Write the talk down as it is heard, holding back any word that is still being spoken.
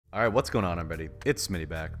Alright, what's going on everybody? It's Smitty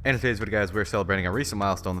back. And in today's video guys, we're celebrating a recent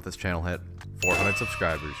milestone that this channel hit, 400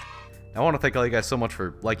 subscribers. I want to thank all you guys so much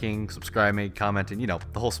for liking, subscribing, commenting, you know,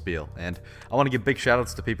 the whole spiel. And I want to give big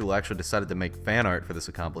shoutouts to people who actually decided to make fan art for this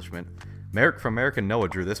accomplishment. Merrick from American Noah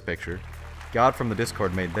drew this picture, God from the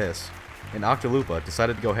Discord made this, and Octalupa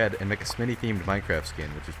decided to go ahead and make a Smitty themed Minecraft skin,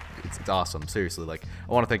 which is it's awesome, seriously. Like,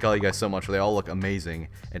 I want to thank all you guys so much, they all look amazing,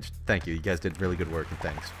 and thank you, you guys did really good work, and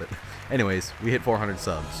thanks. But anyways, we hit 400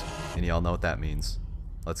 subs, and y'all know what that means.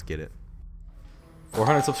 Let's get it.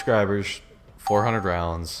 400 subscribers, 400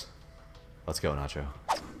 rounds. Let's go, Nacho.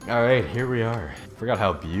 Alright, here we are. Forgot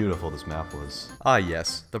how beautiful this map was. Ah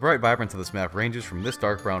yes, the bright vibrance of this map ranges from this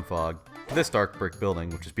dark brown fog to this dark brick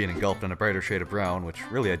building, which is being engulfed in a brighter shade of brown, which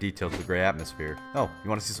really I detailed to the gray atmosphere. Oh, you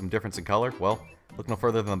want to see some difference in color? Well, look no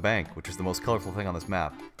further than the bank, which is the most colorful thing on this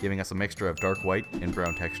map, giving us a mixture of dark white and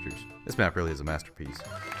brown textures. This map really is a masterpiece.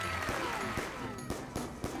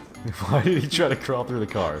 Why did he try to crawl through the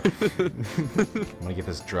car? I'm gonna get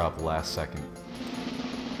this drop last second.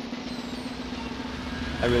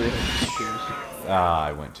 I really hope this shoes. Ah,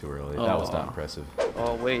 I went too early. That was not impressive.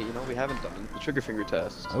 Oh wait, you know we haven't done the trigger finger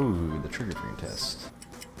test. Oh, the trigger finger test.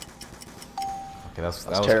 Okay, that was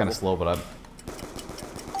terrible. kind of slow, but I'm...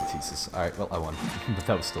 Jesus. Alright, well, I won. But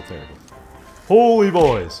that was still terrible. Holy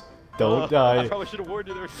boys! Don't die. I probably should have warned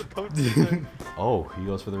you there was some codes in there. Oh, he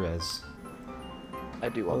goes for the res. I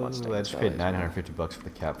do want Mustang. I just paid $950 for the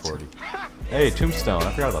Cap 40. Hey, Tombstone.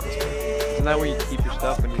 I forgot about this perk. Isn't that where you keep your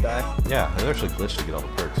stuff when you die? Yeah, there's actually glitched to get all the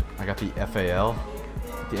perks. I got the FAL,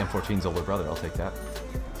 the M14's older brother. I'll take that.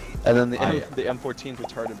 And then the M14's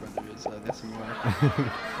retarded brother is the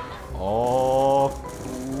SMR. Oh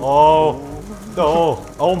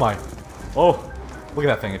my. Oh, look at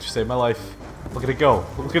that thing. It just saved my life. Look at it go.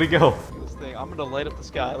 Look at it go. Look at this thing. I'm gonna light up the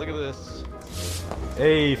sky. Look at this.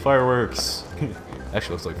 Hey, fireworks.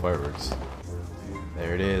 Actually looks like fireworks.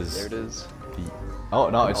 There it is. There it is. Oh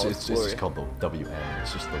no, it's just called the WN.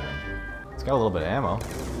 It's just the win. It's got a little bit of ammo.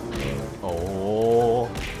 Oh.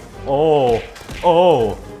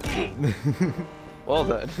 Well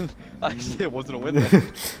then, actually it wasn't a win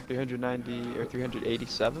then. 390 or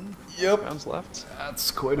 387 rounds left. That's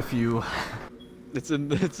quite a few. It's in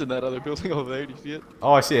that other building over there. Do you see it?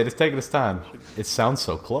 Oh, I see it. It's taking its time. It sounds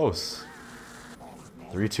so close.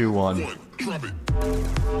 3, 2, 1. It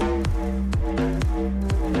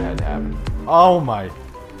had to happen. Oh my.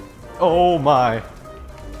 Oh my.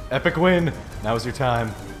 Epic win. Now's your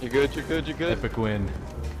time. You're good. You're good. You're good. Epic win.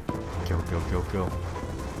 Go, go, go, go.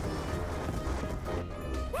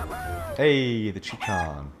 Hey, the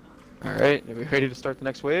Chicon. Alright, are we ready to start the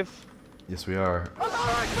next wave? Yes, we are.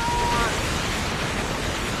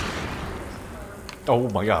 Oh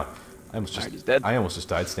my god. I almost just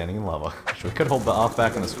died standing in lava. We could hold the off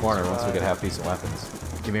back in this corner once we get half decent weapons.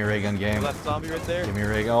 Give me a ray gun game. That zombie right there. Give me a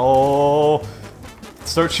ray gun. Oh!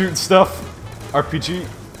 Start shooting stuff. RPG.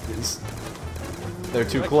 They're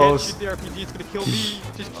too close. I can't shoot the RPG. It's gonna kill me.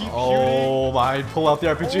 Just keep Oh my! Pull out the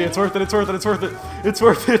RPG. It's worth it. It's worth it. It's worth it. It's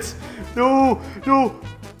worth it. No! No!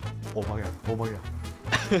 Oh my god. Oh my god.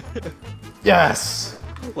 Yes!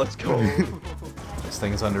 Let's go. This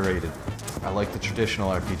thing is underrated. I like the traditional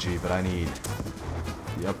RPG, but I need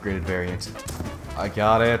the upgraded variant. I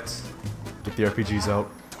got it. Get the RPGs out.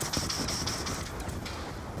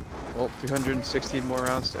 Well, 316 more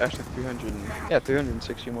rounds. Actually,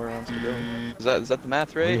 360 more rounds to go. Is that the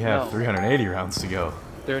math right? We have 380 rounds to go.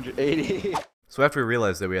 380. So after we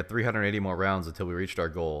realized that we had 380 more rounds until we reached our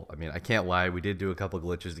goal, I mean, I can't lie, we did do a couple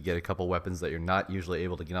glitches to get a couple weapons that you're not usually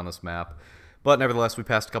able to get on this map. But nevertheless, we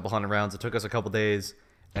passed a couple hundred rounds. It took us a couple days,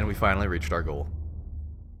 and we finally reached our goal.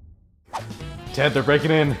 Ted, they're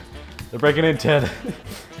breaking in. They're breaking in, Ted.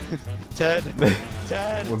 Ted.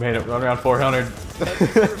 Ted. We made it. Run around 400.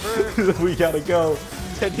 We gotta go.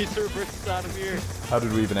 Ted needs to reverse this out of here. How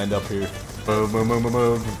did we even end up here? Boom, boom, boom, boom,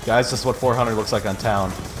 boom. Guys, this is what 400 looks like on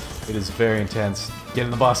town. It is very intense. Get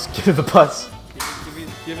in the bus. Get in the bus.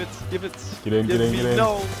 Give it. Get in, get in, get in.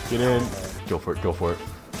 No. Get in. Go for it, go for it.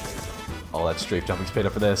 All that strafe jumping's paid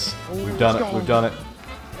up for this. We've done it, we've done it.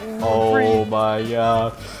 Oh my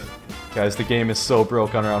god. Guys, the game is so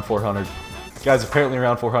broke on around 400. Guys, apparently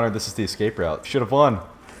around 400 this is the escape route. Should have won.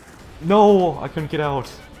 No, I couldn't get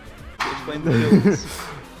out. Explain the builds.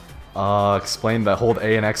 Explain that hold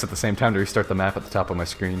A and X at the same time to restart the map at the top of my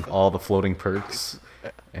screen. All the floating perks.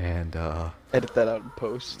 And edit that out in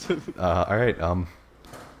post. Alright,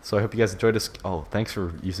 so I hope you guys enjoyed this. Oh, thanks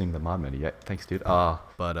for using the mod menu. Yeah, thanks, dude.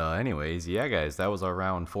 But anyways, yeah, guys, that was our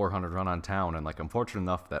round 400 run on town, and like, I'm fortunate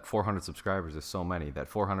enough that 400 subscribers is so many that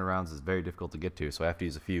 400 rounds is very difficult to get to, so I have to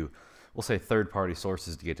use a few we'll say third-party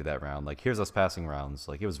sources to get to that round. Like, here's us passing rounds.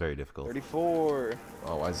 Like, it was very difficult. 34.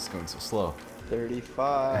 Oh, why is this going so slow?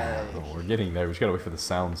 35. Oh, we're getting there. We just gotta wait for the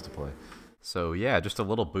sounds to play. So yeah, just a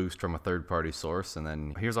little boost from a third-party source, and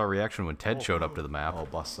then here's our reaction when Ted showed up to the map. Oh,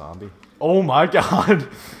 bus zombie. Oh my god!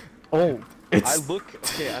 Oh, I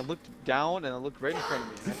looked down and I looked right in front of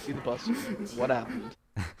me and I see the bus. What happened?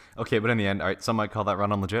 Okay, but in the end, alright, some might call that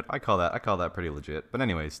run on legit. I call that pretty legit. But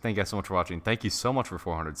anyways, thank you guys so much for watching. Thank you so much for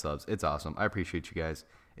 400 subs. It's awesome. I appreciate you guys.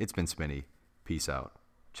 It's been Smitty. Peace out.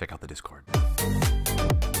 Check out the Discord.